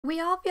We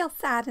all feel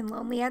sad and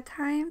lonely at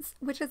times,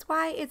 which is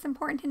why it's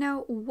important to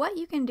know what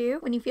you can do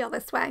when you feel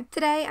this way.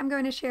 Today, I'm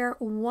going to share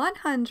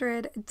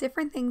 100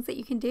 different things that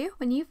you can do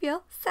when you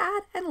feel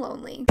sad and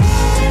lonely.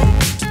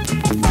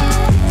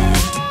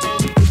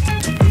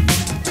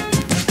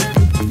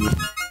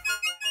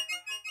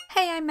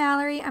 Hey, I'm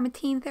Mallory. I'm a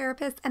teen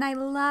therapist and I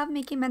love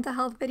making mental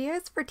health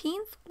videos for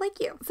teens like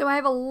you. So I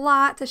have a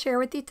lot to share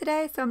with you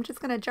today, so I'm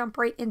just going to jump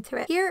right into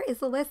it. Here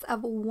is a list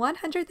of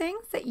 100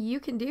 things that you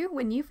can do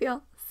when you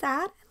feel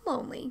sad and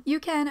lonely. You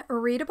can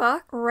read a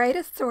book, write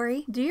a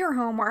story, do your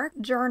homework,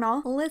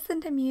 journal,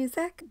 listen to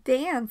music,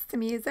 dance to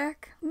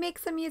music, make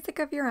some music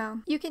of your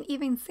own. You can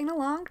even sing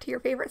along to your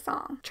favorite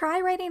song.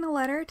 Try writing a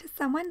letter to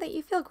someone that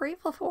you feel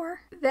grateful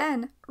for.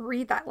 Then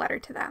read that letter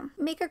to them.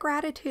 Make a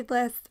gratitude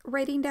list,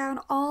 writing down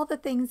all the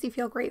things you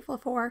feel grateful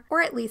for,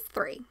 or at least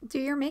 3. Do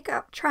your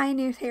makeup. Try a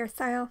new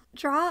hairstyle.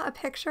 Draw a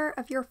picture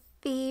of your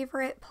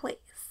favorite place.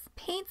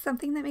 Paint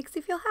something that makes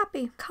you feel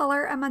happy.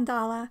 Color a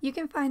mandala. You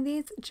can find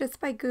these just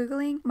by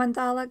Googling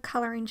mandala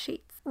coloring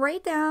sheets.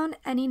 Write down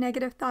any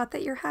negative thought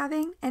that you're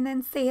having and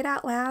then say it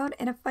out loud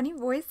in a funny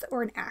voice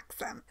or an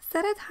accent.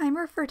 Set a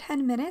timer for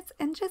 10 minutes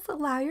and just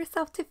allow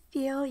yourself to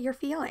feel your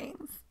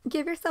feelings.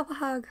 Give yourself a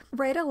hug.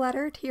 Write a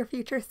letter to your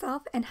future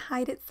self and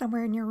hide it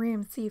somewhere in your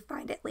room so you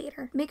find it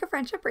later. Make a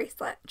friendship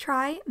bracelet.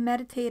 Try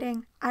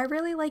meditating. I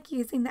really like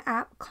using the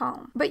app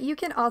Calm, but you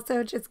can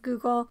also just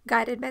Google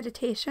guided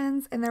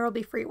meditations and there will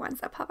be free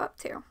ones that pop up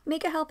too.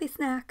 Make a healthy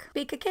snack.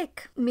 Bake a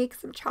cake. Make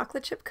some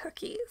chocolate chip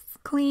cookies.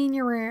 Clean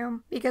your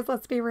room, because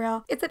let's be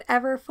real, is it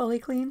ever fully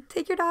clean?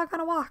 Take your dog on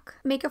a walk.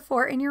 Make a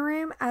fort in your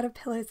room out of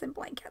pillows and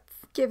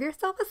blankets. Give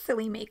yourself a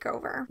silly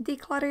makeover.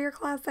 Declutter your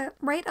closet.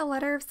 Write a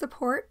letter of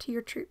support to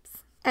your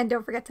troops. And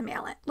don't forget to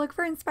mail it. Look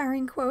for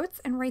inspiring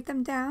quotes and write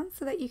them down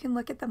so that you can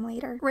look at them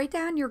later. Write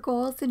down your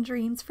goals and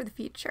dreams for the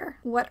future.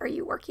 What are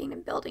you working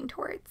and building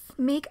towards?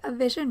 Make a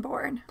vision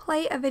board.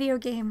 Play a video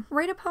game.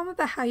 Write a poem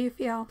about how you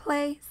feel.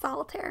 Play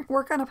solitaire.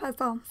 Work on a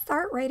puzzle.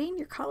 Start writing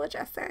your college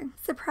essay.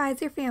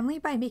 Surprise your family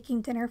by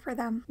making dinner for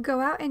them.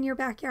 Go out in your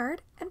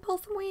backyard and pull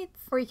some weeds.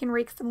 Or you can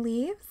rake some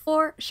leaves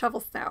or shovel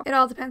snow. It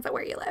all depends on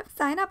where you live.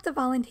 Sign up to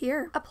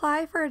volunteer.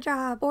 Apply for a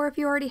job. Or if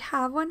you already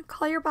have one,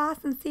 call your boss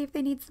and see if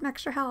they need some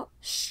extra help.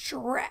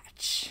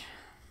 Stretch.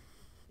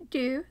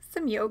 Do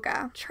some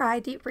yoga.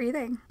 Try deep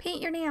breathing.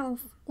 Paint your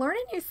nails. Learn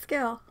a new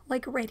skill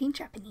like writing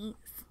Japanese.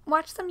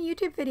 Watch some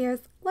YouTube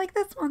videos like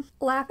this one.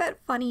 Laugh at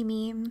funny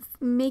memes.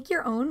 Make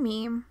your own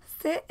meme.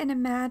 Sit and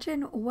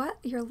imagine what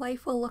your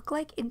life will look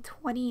like in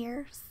 20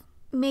 years.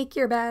 Make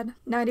your bed.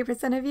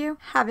 90% of you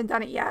haven't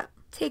done it yet.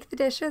 Take the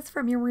dishes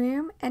from your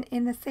room and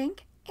in the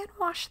sink and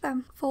wash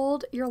them.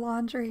 Fold your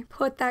laundry.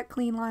 Put that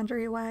clean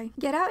laundry away.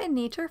 Get out in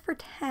nature for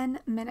 10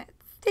 minutes.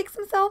 Take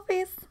some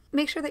selfies.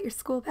 Make sure that your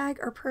school bag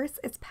or purse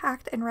is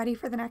packed and ready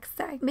for the next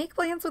day. Make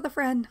plans with a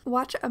friend.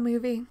 Watch a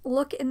movie.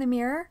 Look in the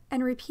mirror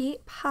and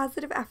repeat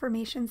positive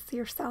affirmations to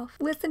yourself.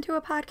 Listen to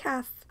a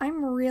podcast.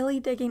 I'm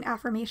really digging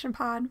Affirmation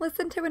Pod.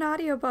 Listen to an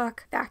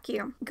audiobook.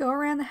 Vacuum. Go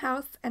around the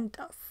house and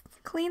dust.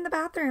 Clean the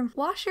bathroom.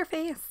 Wash your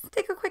face.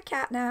 Take a quick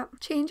cat nap.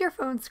 Change your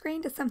phone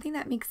screen to something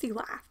that makes you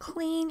laugh.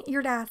 Clean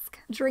your desk.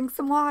 Drink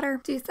some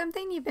water. Do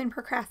something you've been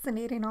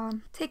procrastinating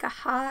on. Take a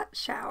hot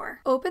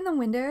shower. Open the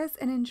windows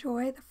and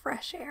enjoy the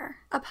fresh air.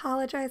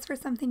 Apologize for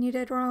something you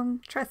did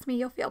wrong. Trust me,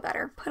 you'll feel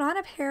better. Put on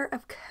a pair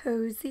of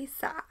cozy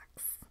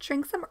socks.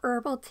 Drink some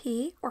herbal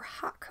tea or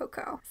hot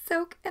cocoa.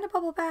 Soak in a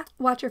bubble bath.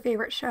 Watch your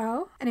favorite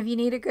show. And if you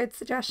need a good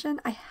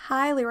suggestion, I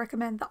highly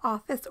recommend The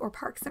Office or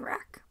Parks and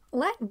Rec.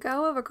 Let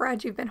go of a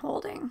grudge you've been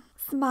holding.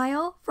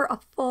 Smile for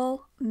a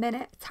full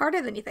minute. It's harder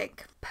than you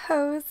think.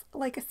 Pose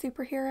like a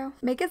superhero.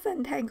 Make a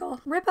Zentangle.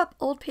 Rip up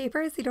old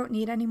papers you don't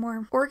need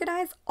anymore.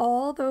 Organize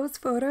all those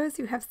photos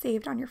you have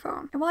saved on your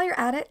phone. And while you're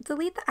at it,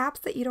 delete the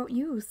apps that you don't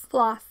use.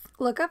 Floss.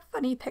 Look up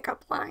funny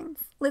pickup lines.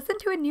 Listen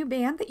to a new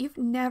band that you've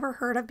never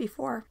heard of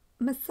before.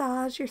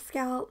 Massage your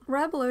scalp.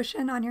 Rub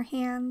lotion on your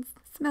hands.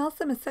 Smell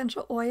some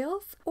essential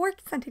oils or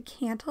scented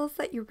candles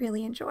that you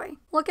really enjoy.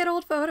 Look at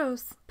old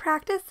photos.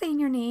 Practice saying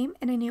your name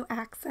in a new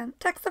accent.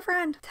 Text a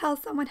friend. Tell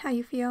someone how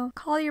you feel.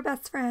 Call your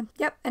best friend.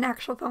 Yep, an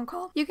actual phone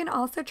call. You can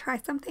also try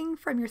something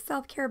from your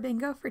self-care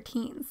bingo for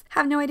teens.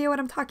 Have no idea what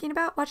I'm talking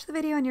about? Watch the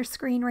video on your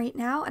screen right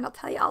now and I'll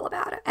tell you all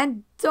about it.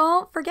 And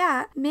don't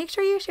forget, make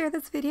sure you share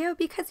this video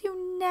because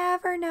you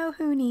never know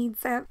who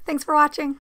needs it. Thanks for watching.